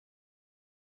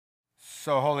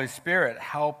So, Holy Spirit,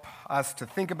 help us to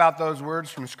think about those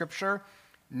words from Scripture,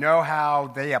 know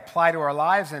how they apply to our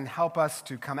lives, and help us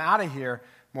to come out of here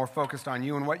more focused on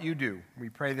you and what you do. We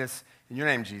pray this in your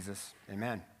name, Jesus.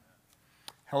 Amen.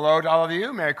 Hello to all of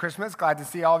you. Merry Christmas. Glad to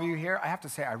see all of you here. I have to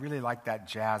say, I really like that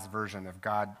jazz version of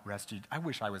God Rest You. I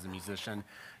wish I was a musician.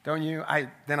 Don't you?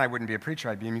 Then I wouldn't be a preacher.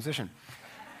 I'd be a musician.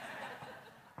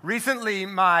 Recently,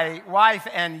 my wife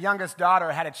and youngest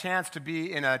daughter had a chance to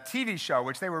be in a TV show,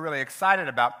 which they were really excited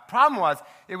about. Problem was,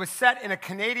 it was set in a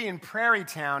Canadian prairie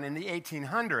town in the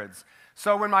 1800s.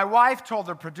 So when my wife told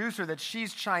the producer that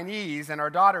she's Chinese and our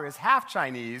daughter is half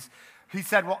Chinese, he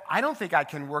said, well, I don't think I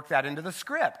can work that into the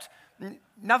script.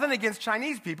 Nothing against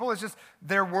Chinese people, it's just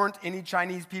there weren't any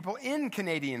Chinese people in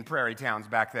Canadian prairie towns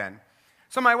back then.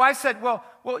 So my wife said, well,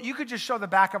 you could just show the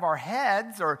back of our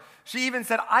heads, or she even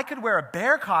said, I could wear a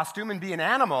bear costume and be an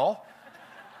animal.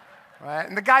 Right?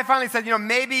 And the guy finally said,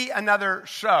 maybe another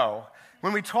show.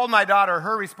 When we told my daughter,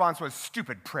 her response was,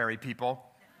 stupid prairie people.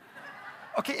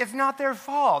 Okay, it's not their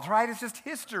fault, right? It's just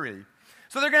history.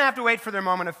 So they're going to have to wait for their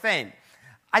moment of fame.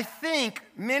 I think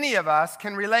many of us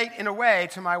can relate in a way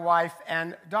to my wife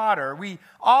and daughter. We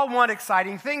all want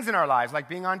exciting things in our lives, like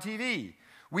being on TV.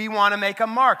 We want to make a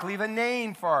mark, leave a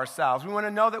name for ourselves. We want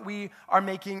to know that we are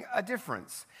making a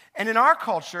difference. And in our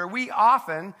culture, we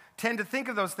often tend to think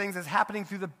of those things as happening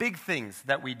through the big things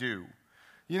that we do.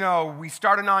 We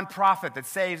start a nonprofit that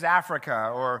saves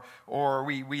Africa, or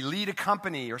we lead a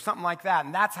company or something like that,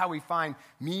 and that's how we find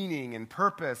meaning and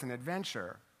purpose and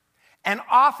adventure. And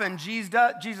often,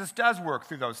 Jesus does work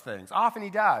through those things. Often he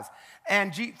does.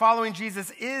 And following Jesus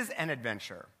is an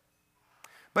adventure.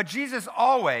 But Jesus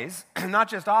always, not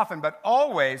just often, but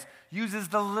always uses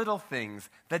the little things,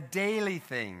 the daily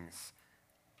things,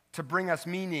 to bring us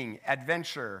meaning,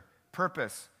 adventure,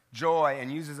 purpose, joy,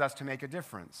 and uses us to make a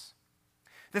difference.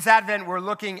 This Advent, we're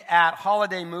looking at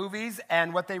holiday movies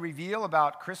and what they reveal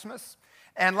about Christmas.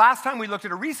 And last time we looked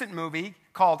at a recent movie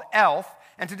called Elf,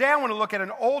 and today I want to look at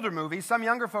an older movie. Some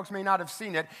younger folks may not have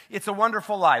seen it. It's A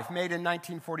Wonderful Life, made in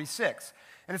 1946.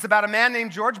 And it's about a man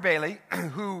named George Bailey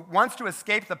who wants to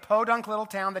escape the podunk little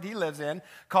town that he lives in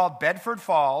called Bedford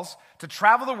Falls, to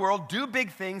travel the world, do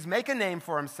big things, make a name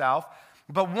for himself.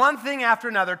 But one thing after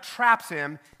another traps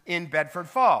him in Bedford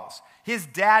Falls. His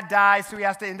dad dies, so he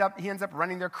ends up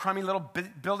running their crummy little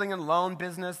building and loan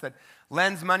business that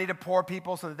lends money to poor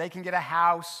people so that they can get a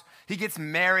house. He gets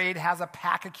married, has a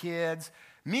pack of kids.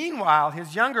 Meanwhile,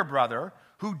 his younger brother,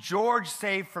 who George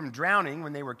saved from drowning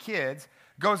when they were kids,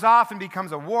 goes off and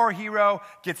becomes a war hero,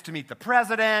 gets to meet the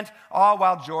president, all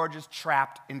while George is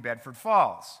trapped in Bedford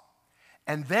Falls.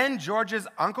 And then George's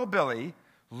Uncle Billy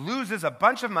loses a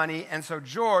bunch of money, and so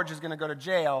George is going to go to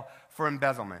jail for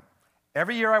embezzlement.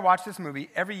 Every year I watch this movie,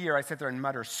 every year I sit there and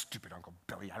mutter, stupid Uncle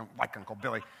Billy, I don't like Uncle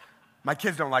Billy. My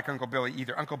kids don't like Uncle Billy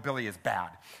either. Uncle Billy is bad.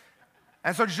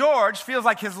 And so George feels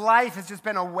like his life has just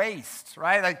been a waste,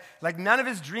 right? Like none of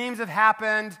his dreams have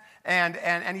happened,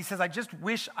 and he says, I just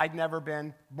wish I'd never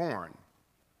been born.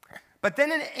 But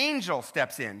then an angel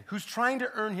steps in who's trying to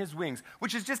earn his wings,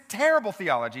 which is just terrible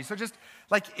theology. So just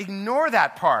ignore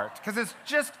that part, because it's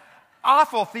just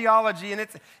awful theology, and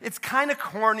it's kind of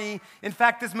corny. In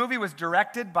fact, this movie was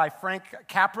directed by Frank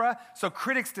Capra, so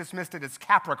critics dismissed it as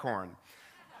Capricorn.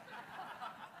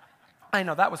 I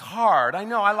know, that was hard. I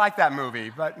know, I like that movie,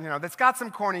 but, it's got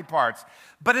some corny parts.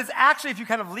 But it's actually, if you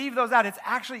kind of leave those out, it's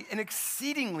actually an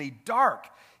exceedingly dark,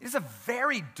 it is a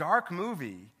very dark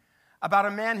movie about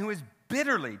a man who is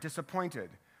bitterly disappointed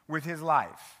with his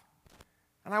life.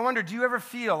 And I wonder, do you ever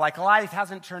feel like life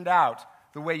hasn't turned out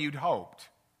the way you'd hoped?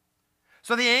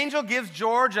 So the angel gives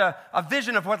George a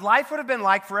vision of what life would have been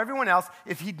like for everyone else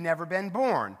if he'd never been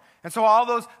born. And so all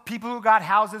those people who got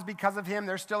houses because of him,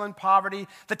 they're still in poverty.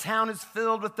 The town is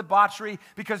filled with debauchery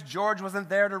because George wasn't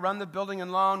there to run the building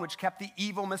and loan, which kept the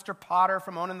evil Mr. Potter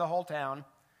from owning the whole town.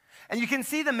 And you can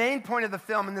see the main point of the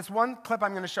film in this one clip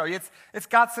I'm going to show you. It's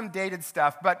got some dated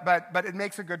stuff, but it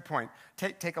makes a good point.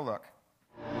 Take a look.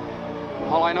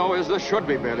 All I know is this should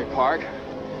be Bailey Park.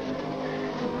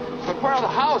 But where are the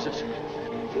houses?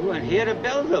 You weren't here to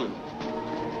build them.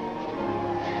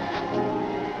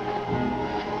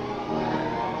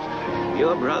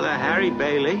 Your brother, Harry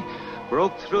Bailey,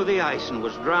 broke through the ice and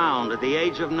was drowned at the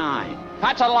age of 9.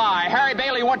 That's a lie. Harry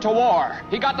Bailey went to war.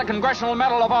 He got the Congressional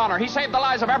Medal of Honor. He saved the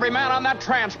lives of every man on that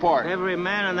transport. Every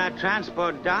man on that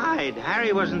transport died.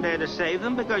 Harry wasn't there to save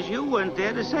them because you weren't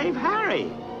there to save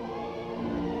Harry.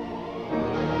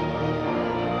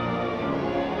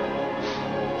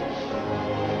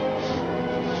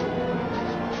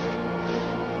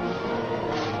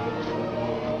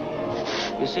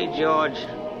 You see, George,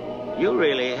 you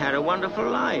really had a wonderful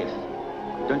life.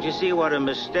 Don't you see what a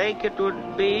mistake it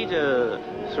would be to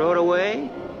throw it away?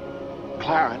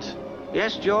 Clarence,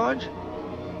 Yes, George?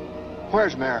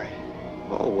 where's Mary?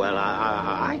 Oh, well,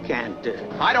 I can't...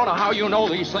 I don't know how you know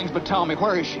these things, but tell me,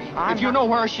 where is she? If you know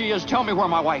where she is, tell me where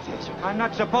my wife is. I'm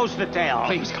not supposed to tell.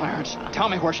 Please, Clarence, tell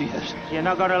me where she is. You're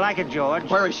not going to like it, George.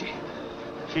 Where is she?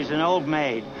 She's an old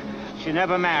maid. She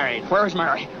never married. Where is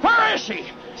Mary? Where is she?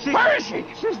 Where is she?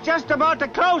 She's just about to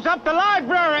close up the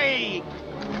library.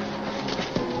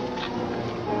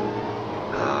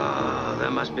 Oh,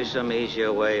 there must be some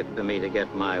easier way for me to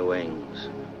get my wings.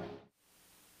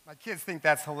 My kids think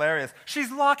that's hilarious.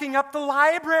 She's locking up the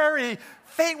library.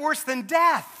 Fate worse than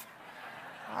death.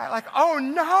 Like, oh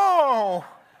no.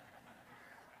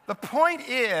 The point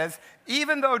is,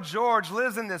 even though George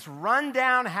lives in this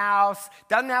rundown house,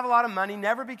 doesn't have a lot of money,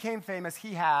 never became famous,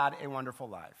 he had a wonderful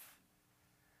life.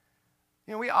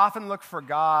 You know, we often look for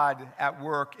God at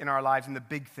work in our lives in the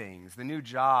big things, the new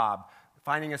job,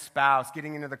 finding a spouse,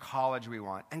 getting into the college we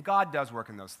want. And God does work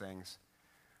in those things.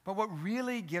 But what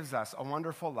really gives us a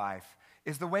wonderful life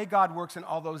is the way God works in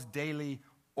all those daily,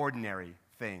 ordinary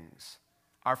things.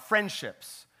 Our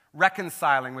friendships,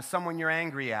 reconciling with someone you're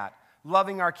angry at,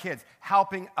 loving our kids,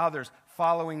 helping others,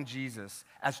 following Jesus.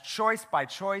 As choice by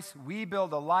choice, we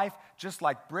build a life just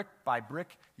like brick by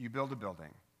brick, you build a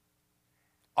building.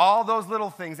 All those little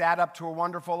things add up to a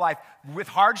wonderful life. With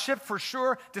hardship, for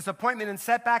sure, disappointment and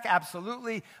setback,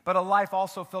 absolutely, but a life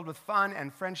also filled with fun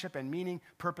and friendship and meaning,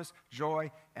 purpose, joy,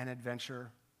 and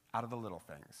adventure out of the little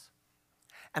things.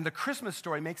 And the Christmas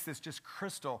story makes this just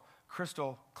crystal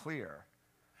clear.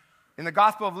 In the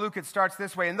Gospel of Luke, it starts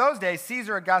this way. In those days,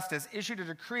 Caesar Augustus issued a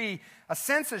decree a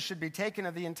census should be taken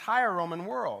of the entire Roman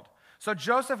world. So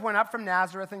Joseph went up from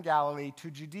Nazareth in Galilee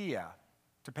to Judea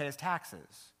to pay his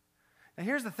taxes. Now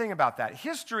here's the thing about that.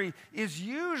 History is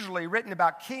usually written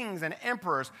about kings and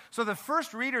emperors, so the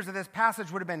first readers of this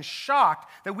passage would have been shocked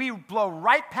that we blow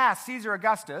right past Caesar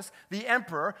Augustus, the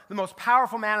emperor, the most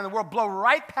powerful man in the world, blow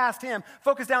right past him,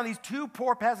 focus down on these two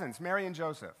poor peasants, Mary and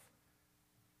Joseph.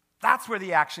 That's where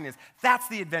the action is. That's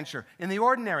the adventure in the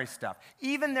ordinary stuff.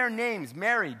 Even their names,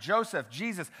 Mary, Joseph,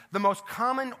 Jesus, the most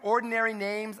common ordinary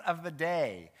names of the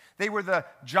day. They were the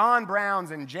John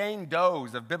Browns and Jane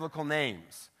Does of biblical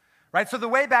names. Right? So the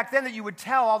way back then that you would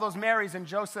tell all those Marys and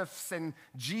Josephs and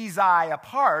Jesus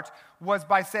apart was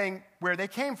by saying where they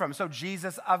came from. So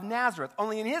Jesus of Nazareth.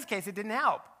 Only in his case, it didn't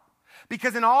help.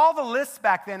 Because in all the lists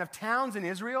back then of towns in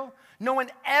Israel, no one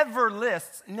ever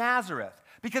lists Nazareth.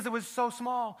 Because it was so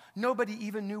small, nobody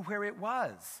even knew where it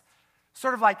was.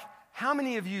 Sort of like, how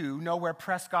many of you know where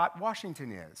Prescott,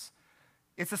 Washington is?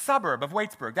 It's a suburb of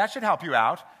Waitsburg. That should help you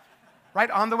out. Right,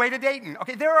 on the way to Dayton.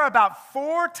 Okay, there are about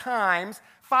 5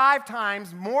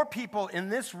 times more people in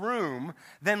this room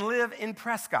than live in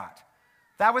Prescott.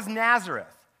 That was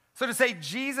Nazareth. So to say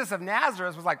Jesus of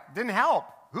Nazareth was like, didn't help.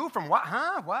 Who from what?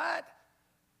 Huh? What?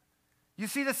 You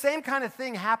see the same kind of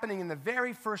thing happening in the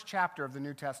very first chapter of the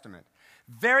New Testament.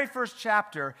 Very first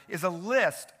chapter is a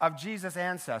list of Jesus'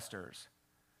 ancestors.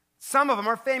 Some of them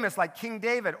are famous, like King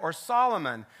David or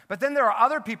Solomon. But then there are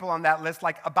other people on that list,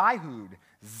 like Abihud,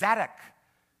 Zadok.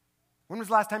 When was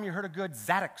the last time you heard a good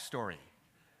Zadok story?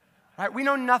 Right? We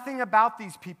know nothing about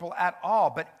these people at all,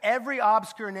 but every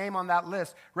obscure name on that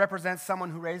list represents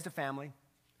someone who raised a family,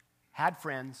 had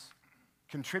friends,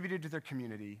 contributed to their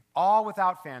community, all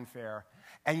without fanfare,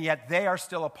 and yet they are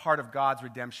still a part of God's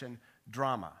redemption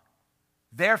drama.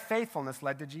 Their faithfulness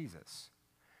led to Jesus.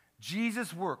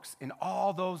 Jesus works in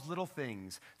all those little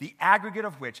things, the aggregate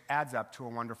of which adds up to a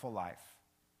wonderful life.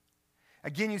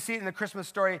 Again, you see it in the Christmas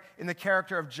story in the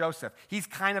character of Joseph. He's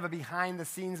kind of a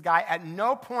behind-the-scenes guy. At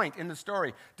no point in the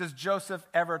story does Joseph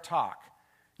ever talk.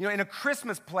 You know, in a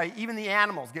Christmas play, even the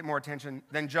animals get more attention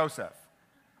than Joseph.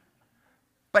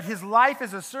 But his life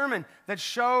is a sermon that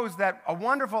shows that a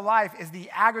wonderful life is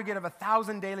the aggregate of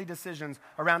 1,000 daily decisions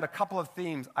around a couple of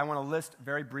themes I want to list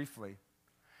very briefly.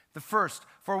 The first,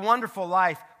 for a wonderful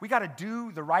life, we got to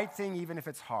do the right thing even if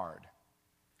it's hard.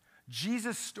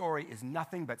 Jesus' story is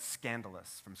nothing but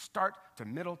scandalous. From start to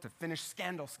middle to finish,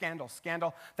 scandal, scandal,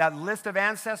 scandal. That list of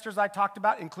ancestors I talked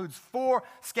about includes 4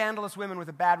 scandalous women with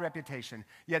a bad reputation,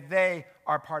 yet they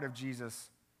are part of Jesus'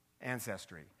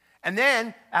 ancestry. And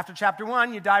then, after chapter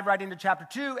 1, you dive right into chapter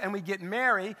 2, and we get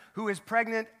Mary, who is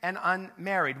pregnant and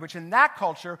unmarried, which in that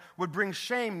culture would bring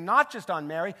shame not just on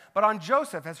Mary, but on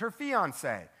Joseph as her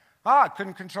fiancé.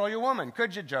 Couldn't control your woman,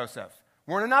 could you, Joseph?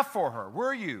 Weren't enough for her,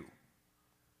 were you?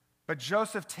 But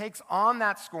Joseph takes on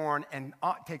that scorn and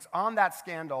takes on that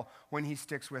scandal when he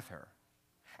sticks with her.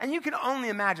 And you can only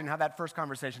imagine how that first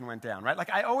conversation went down, right?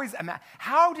 Like I always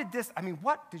imagine,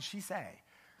 what did she say?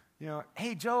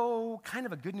 Hey, Joe, kind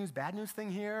of a good news, bad news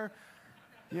thing here.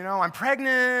 I'm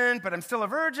pregnant, but I'm still a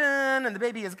virgin, and the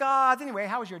baby is God's. Anyway,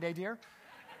 how was your day, dear?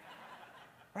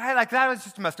 Right? Like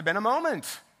that must have been a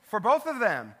moment for both of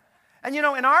them. And in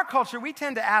our culture, we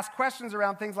tend to ask questions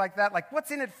around things like that, like, what's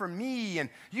in it for me?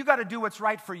 And you got to do what's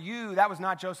right for you. That was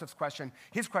not Joseph's question.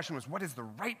 His question was, what is the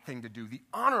right thing to do, the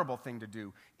honorable thing to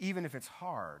do, even if it's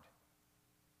hard?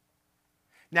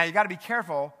 Now, you got to be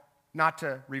careful not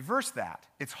to reverse that.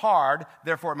 It's hard,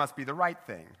 therefore it must be the right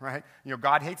thing, right?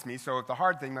 God hates me, so the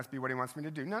hard thing must be what he wants me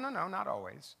to do. No, not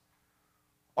always.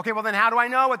 Okay, well then how do I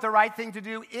know what the right thing to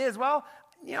do is? Well,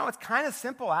 it's kind of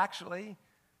simple, actually.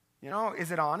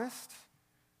 Is it honest?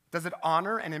 Does it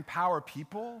honor and empower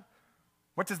people?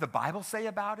 What does the Bible say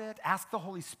about it? Ask the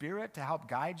Holy Spirit to help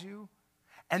guide you.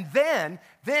 And then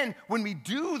when we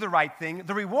do the right thing,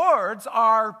 the rewards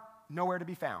are nowhere to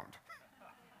be found,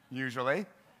 usually,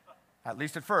 at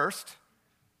least at first.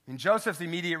 And Joseph's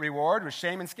immediate reward was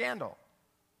shame and scandal.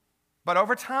 But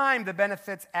over time, the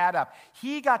benefits add up.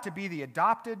 He got to be the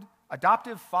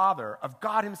adoptive father of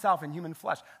God himself in human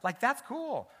flesh. Like, that's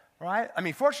cool. Right? I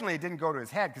mean, fortunately, it didn't go to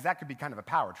his head because that could be kind of a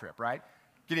power trip, right?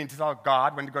 Getting to tell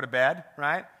God when to go to bed,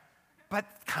 right? But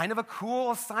kind of a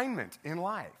cool assignment in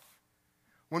life.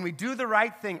 When we do the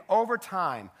right thing over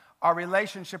time, our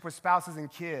relationship with spouses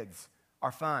and kids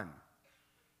are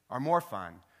more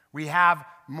fun. We have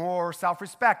more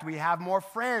self-respect. We have more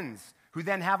friends who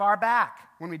then have our back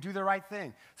when we do the right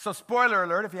thing. So spoiler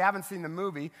alert, if you haven't seen the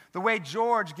movie, the way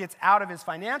George gets out of his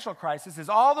financial crisis is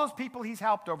all those people he's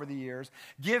helped over the years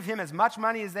give him as much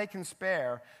money as they can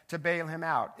spare to bail him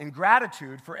out in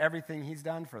gratitude for everything he's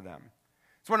done for them.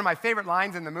 It's one of my favorite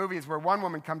lines in the movie is where one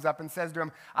woman comes up and says to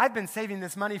him, I've been saving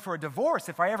this money for a divorce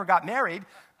if I ever got married,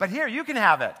 but here, you can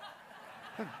have it.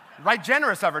 Right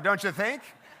generous of her, don't you think?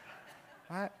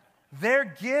 Their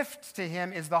gift to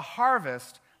him is the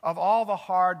harvest of all the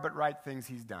hard but right things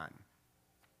he's done.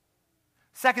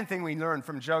 Second thing we learn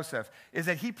from Joseph is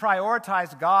that he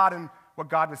prioritized God and what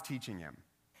God was teaching him.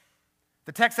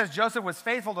 The text says Joseph was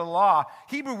faithful to the law.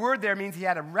 Hebrew word there means he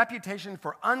had a reputation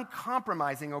for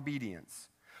uncompromising obedience,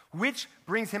 which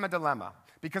brings him a dilemma.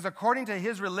 Because according to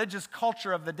his religious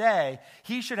culture of the day,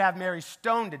 he should have Mary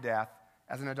stoned to death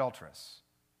as an adulteress.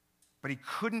 But he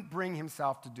couldn't bring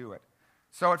himself to do it.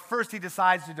 So at first he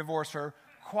decides to divorce her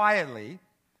quietly.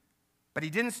 But he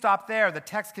didn't stop there. The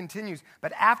text continues.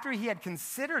 But after he had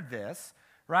considered this,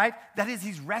 right, that is,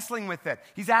 he's wrestling with it.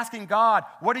 He's asking God,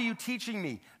 what are you teaching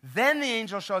me? Then the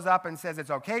angel shows up and says, it's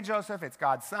okay, Joseph, it's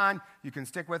God's son. You can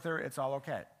stick with her. It's all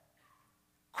okay.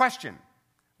 Question,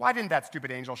 why didn't that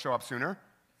stupid angel show up sooner?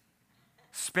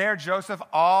 Spare Joseph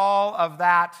all of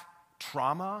that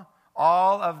trauma,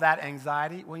 all of that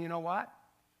anxiety. Well, you know what?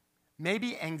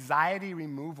 Maybe anxiety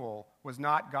removal was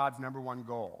not God's number one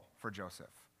goal for Joseph.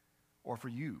 Or for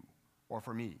you, or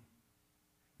for me.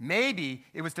 Maybe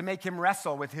it was to make him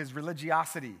wrestle with his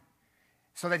religiosity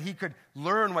so that he could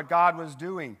learn what God was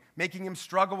doing, making him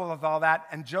struggle with all that,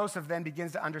 and Joseph then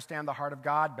begins to understand the heart of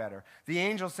God better. The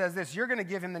angel says this, you're going to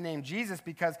give him the name Jesus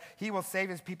because he will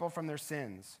save his people from their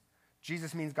sins.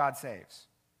 Jesus means God saves.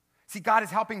 See, God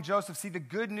is helping Joseph see the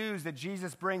good news that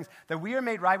Jesus brings, that we are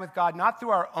made right with God not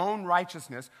through our own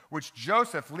righteousness, which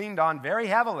Joseph leaned on very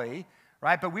heavily,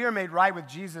 right? But we are made right with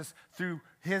Jesus through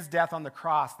his death on the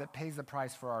cross that pays the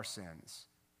price for our sins.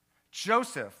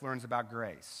 Joseph learns about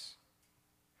grace.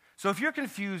 So if you're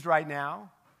confused right now,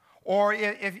 or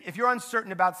if you're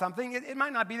uncertain about something, it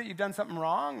might not be that you've done something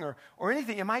wrong or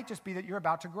anything. It might just be that you're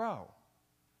about to grow.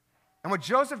 And what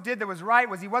Joseph did that was right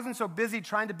was he wasn't so busy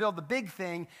trying to build the big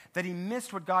thing that he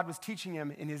missed what God was teaching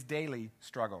him in his daily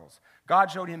struggles.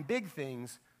 God showed him big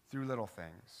things through little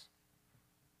things.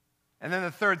 And then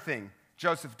the third thing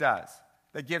Joseph does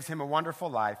that gives him a wonderful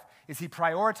life is he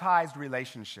prioritized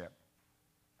relationship.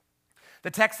 The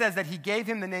text says that he gave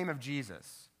him the name of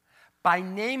Jesus. By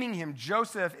naming him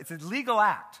Joseph, it's a legal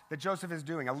act that Joseph is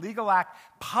doing, a legal act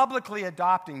publicly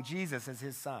adopting Jesus as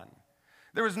his son.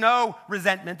 There was no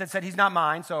resentment that said he's not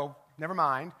mine, so never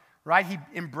mind, right? He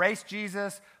embraced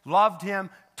Jesus, loved him,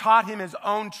 taught him his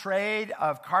own trade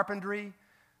of carpentry.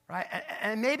 Right?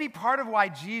 And maybe part of why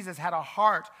Jesus had a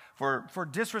heart for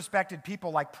disrespected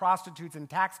people like prostitutes and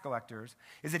tax collectors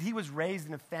is that he was raised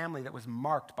in a family that was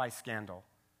marked by scandal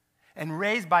and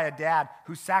raised by a dad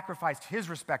who sacrificed his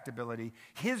respectability,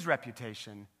 his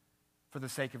reputation, for the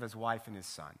sake of his wife and his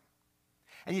son.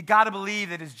 And you got to believe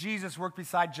that as Jesus worked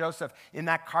beside Joseph in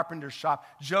that carpenter's shop,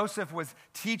 Joseph was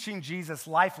teaching Jesus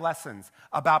life lessons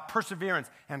about perseverance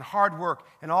and hard work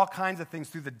and all kinds of things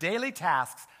through the daily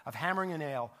tasks of hammering a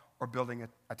nail or building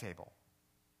a table.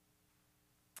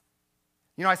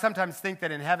 You know, I sometimes think that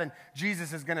in heaven,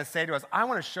 Jesus is going to say to us, I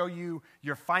want to show you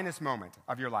your finest moment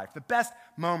of your life, the best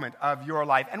moment of your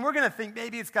life. And we're going to think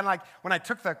maybe it's kind of like when I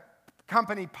took the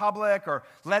company public or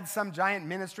led some giant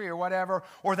ministry or whatever,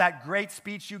 or that great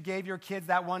speech you gave your kids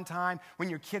that one time when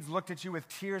your kids looked at you with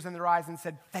tears in their eyes and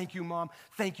said, thank you, Mom,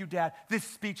 thank you, Dad. This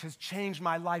speech has changed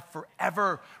my life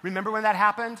forever. Remember when that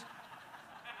happened?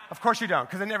 Of course you don't,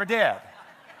 because it never did.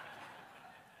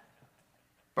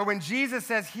 But when Jesus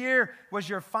says, here was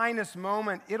your finest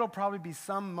moment, it'll probably be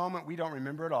some moment we don't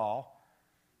remember at all.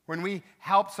 When we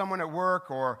helped someone at work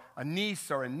or a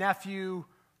niece or a nephew,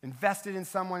 invested in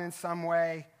someone in some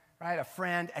way, right, a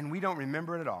friend, and we don't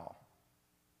remember it at all.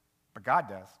 But God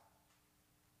does.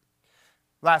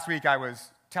 Last week I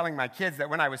was telling my kids that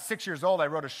when I was 6 years old, I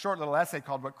wrote a short little essay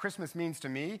called What Christmas Means to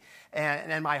Me,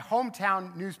 and my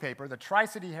hometown newspaper, the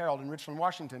Tri-City Herald in Richland,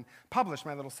 Washington, published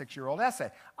my little 6-year-old essay.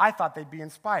 I thought they'd be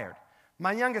inspired.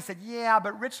 My youngest said, yeah,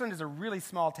 but Richland is a really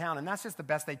small town, and that's just the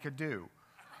best they could do.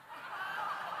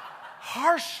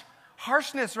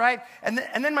 Harshness, right? And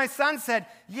then my son said,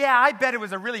 yeah, I bet it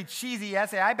was a really cheesy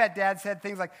essay. I bet Dad said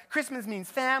things like, Christmas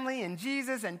means family and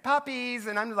Jesus and puppies,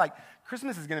 and I'm just like,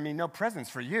 Christmas is going to mean no presents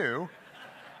for you.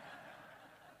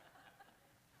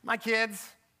 My kids,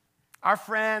 our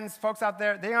friends, folks out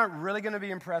there, they aren't really going to be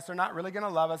impressed. They're not really going to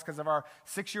love us because of our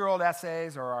 6-year-old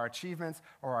essays or our achievements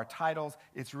or our titles.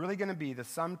 It's really going to be the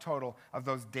sum total of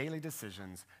those daily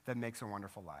decisions that makes a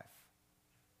wonderful life.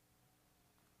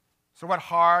 So what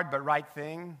hard but right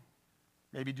thing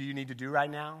maybe do you need to do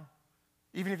right now?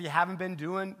 Even if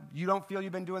you don't feel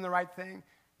you've been doing the right thing,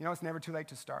 you know, it's never too late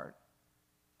to start.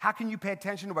 How can you pay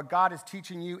attention to what God is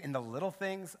teaching you in the little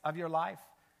things of your life?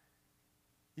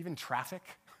 Even traffic,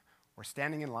 or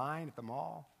standing in line at the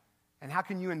mall? And how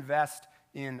can you invest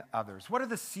in others? What are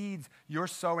the seeds you're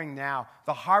sowing now,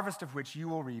 the harvest of which you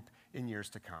will reap in years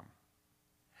to come?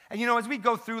 And you know, as we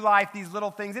go through life, these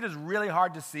little things, it is really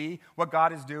hard to see what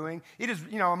God is doing. It is,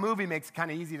 you know, a movie makes it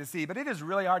kind of easy to see, but it is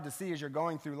really hard to see as you're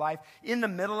going through life, in the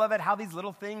middle of it, how these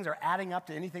little things are adding up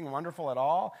to anything wonderful at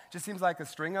all. Just seems like a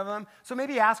string of them. So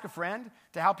maybe ask a friend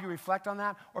to help you reflect on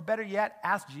that, or better yet,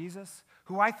 ask Jesus,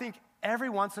 who I think every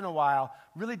once in a while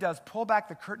really does pull back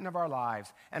the curtain of our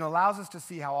lives and allows us to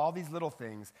see how all these little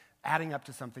things adding up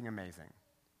to something amazing.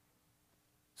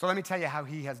 So let me tell you how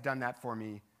he has done that for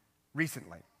me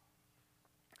recently.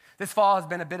 This fall has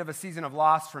been a bit of a season of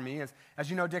loss for me. As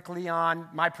you know, Dick Leon,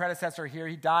 my predecessor here,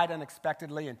 he died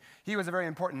unexpectedly, and he was a very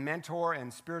important mentor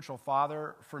and spiritual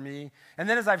father for me. And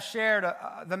then as I've shared,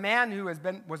 the man who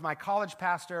was my college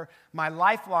pastor, my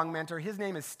lifelong mentor, his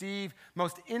name is Steve,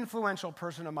 most influential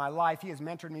person of my life. He has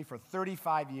mentored me for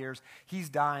 35 years. He's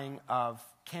dying of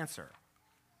cancer.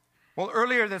 Well,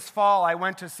 earlier this fall, I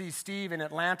went to see Steve in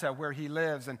Atlanta, where he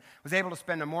lives, and was able to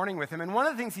spend a morning with him. And one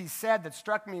of the things he said that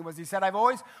struck me was, he said, I've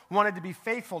always wanted to be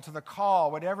faithful to the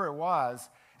call, whatever it was,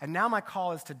 and now my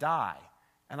call is to die,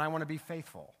 and I want to be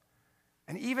faithful.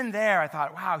 And even there, I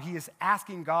thought, wow, he is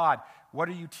asking God, what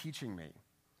are you teaching me?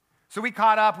 So we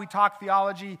caught up, we talked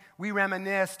theology, we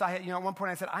reminisced. At one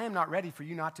point I said, I am not ready for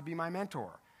you not to be my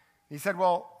mentor. He said,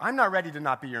 well, I'm not ready to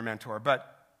not be your mentor,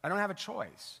 but I don't have a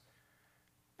choice.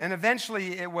 And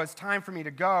eventually, it was time for me to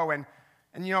go. And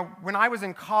you know, when I was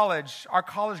in college, our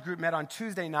college group met on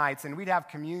Tuesday nights, and we'd have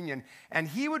communion. And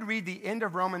he would read the end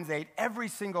of Romans 8 every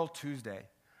single Tuesday.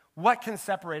 What can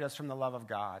separate us from the love of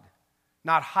God?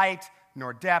 Not height,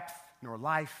 nor depth, nor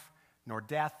life, nor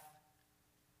death.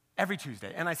 Every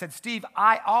Tuesday. And I said, Steve,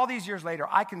 all these years later,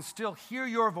 I can still hear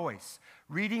your voice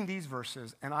reading these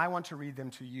verses, and I want to read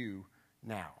them to you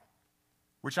now.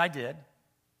 Which I did,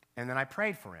 and then I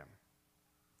prayed for him.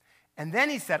 And then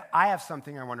he said, I have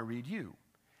something I want to read you.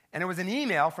 And it was an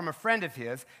email from a friend of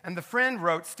his, and the friend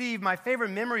wrote, Steve, my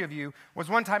favorite memory of you was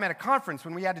one time at a conference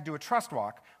when we had to do a trust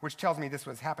walk, which tells me this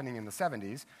was happening in the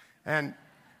 70s, and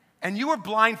you were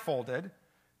blindfolded,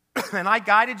 and I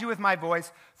guided you with my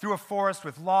voice through a forest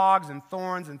with logs and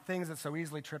thorns and things that so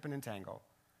easily trip and entangle.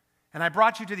 And I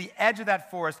brought you to the edge of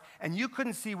that forest, and you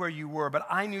couldn't see where you were, but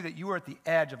I knew that you were at the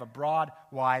edge of a broad,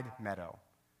 wide meadow.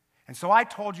 And so I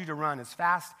told you to run as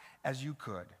fast as you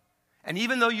could. And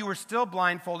even though you were still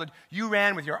blindfolded, you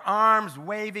ran with your arms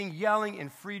waving, yelling in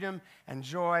freedom and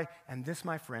joy. And this,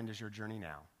 my friend, is your journey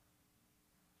now.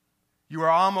 You are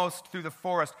almost through the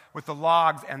forest with the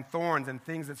logs and thorns and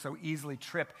things that so easily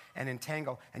trip and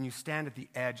entangle, and you stand at the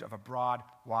edge of a broad,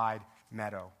 wide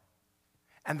meadow.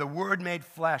 And the Word made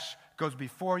flesh goes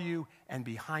before you and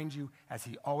behind you, as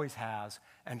he always has,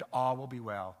 and all will be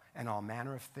well, and all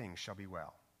manner of things shall be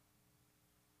well.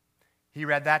 He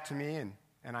read that to me,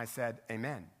 and I said,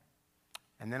 amen.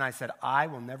 And then I said, I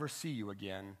will never see you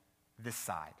again this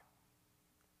side.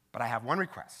 but I have one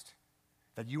request,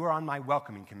 that you are on my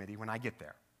welcoming committee when I get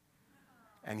there.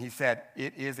 And he said,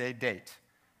 it is a date.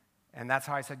 And that's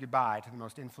how I said goodbye to the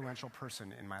most influential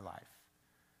person in my life.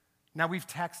 Now, we've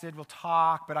texted, we'll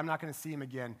talk, but I'm not going to see him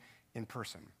again in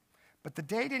person. But the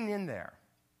day didn't end there.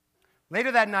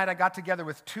 Later that night, I got together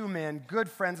with two men, good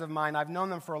friends of mine. I've known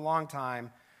them for a long time.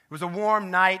 It was a warm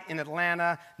night in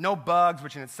Atlanta, no bugs,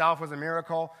 which in itself was a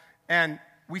miracle. And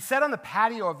we sat on the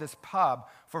patio of this pub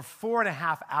for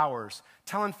 4.5 hours,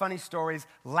 telling funny stories,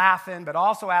 laughing, but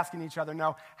also asking each other,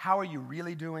 no, how are you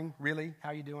really doing? Really, how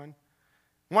are you doing?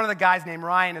 One of the guys named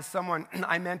Ryan is someone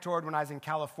I mentored when I was in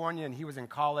California and he was in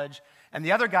college. And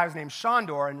the other guy was named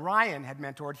Shondor, and Ryan had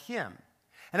mentored him.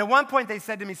 And at one point they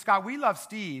said to me, Scott, we love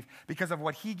Steve because of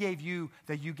what he gave you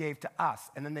that you gave to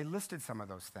us. And then they listed some of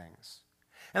those things.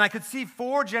 And I could see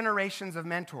 4 generations of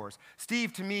mentors.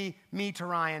 Steve to me to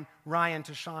Ryan, Ryan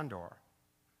to Shondor.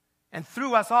 And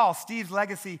through us all, Steve's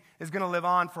legacy is going to live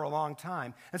on for a long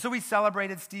time. And so we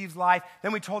celebrated Steve's life.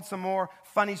 Then we told some more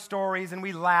funny stories, and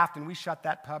we laughed, and we shut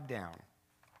that pub down.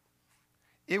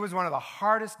 It was one of the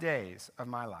hardest days of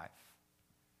my life.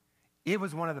 It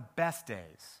was one of the best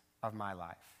days of my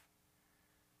life.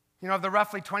 You know, of the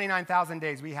roughly 29,000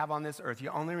 days we have on this earth, you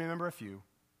only remember a few.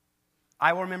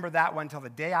 I will remember that one till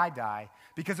the day I die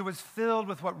because it was filled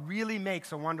with what really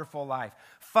makes a wonderful life.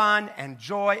 Fun and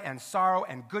joy and sorrow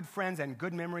and good friends and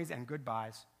good memories and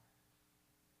goodbyes.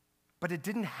 But it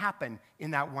didn't happen in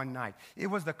that one night.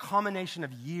 It was the culmination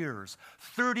of years.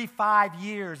 35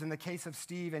 years in the case of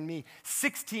Steve and me.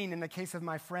 16 in the case of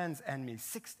my friends and me.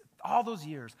 All those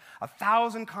years.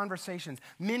 1,000 conversations.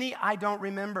 Many I don't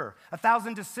remember.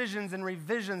 1,000 decisions and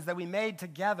revisions that we made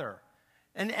together.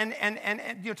 And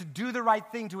you know, to do the right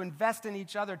thing, to invest in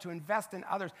each other, to invest in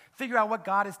others, figure out what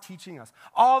God is teaching us.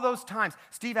 All those times,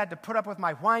 Steve had to put up with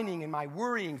my whining and my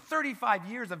worrying. 35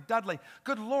 years of Dudley.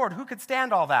 Good Lord, who could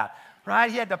stand all that, right?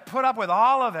 He had to put up with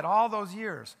all of it, all those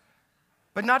years.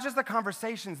 But not just the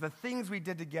conversations, the things we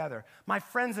did together. My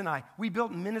friends and I, we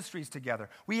built ministries together.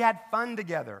 We had fun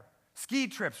together. Ski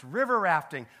trips, river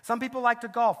rafting. Some people like to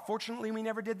golf. Fortunately, we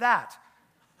never did that.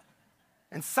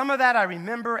 And some of that I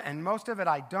remember, and most of it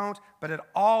I don't, but it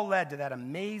all led to that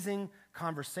amazing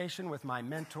conversation with my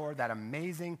mentor, that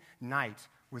amazing night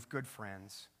with good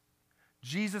friends.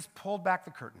 Jesus pulled back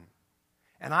the curtain,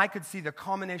 and I could see the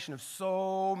culmination of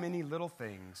so many little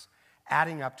things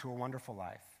adding up to a wonderful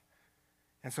life.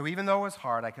 And so even though it was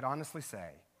hard, I could honestly say,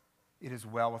 it is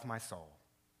well with my soul.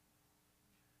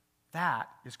 That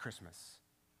is Christmas.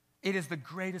 It is the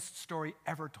greatest story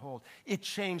ever told. It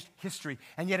changed history,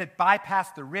 and yet it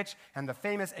bypassed the rich and the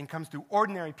famous and comes through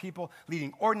ordinary people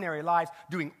leading ordinary lives,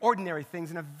 doing ordinary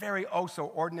things in a very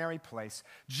oh-so-ordinary place.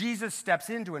 Jesus steps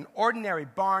into an ordinary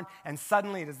barn, and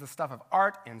suddenly it is the stuff of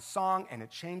art and song, and it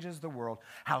changes the world.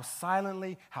 How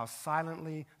silently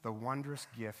the wondrous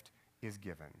gift is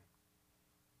given.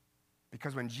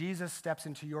 Because when Jesus steps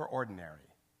into your ordinary,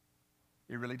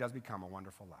 it really does become a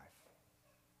wonderful life.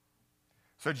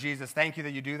 So Jesus, thank you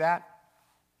that you do that.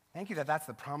 Thank you that that's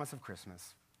the promise of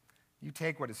Christmas. You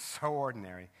take what is so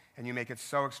ordinary and you make it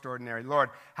so extraordinary.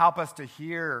 Lord, help us to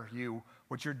hear you,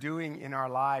 what you're doing in our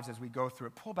lives as we go through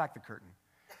it. Pull back the curtain.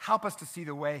 Help us to see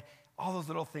the way all those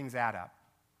little things add up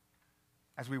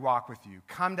as we walk with you.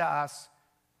 Come to us,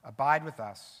 abide with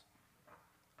us,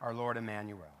 our Lord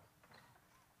Emmanuel.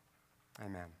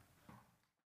 Amen.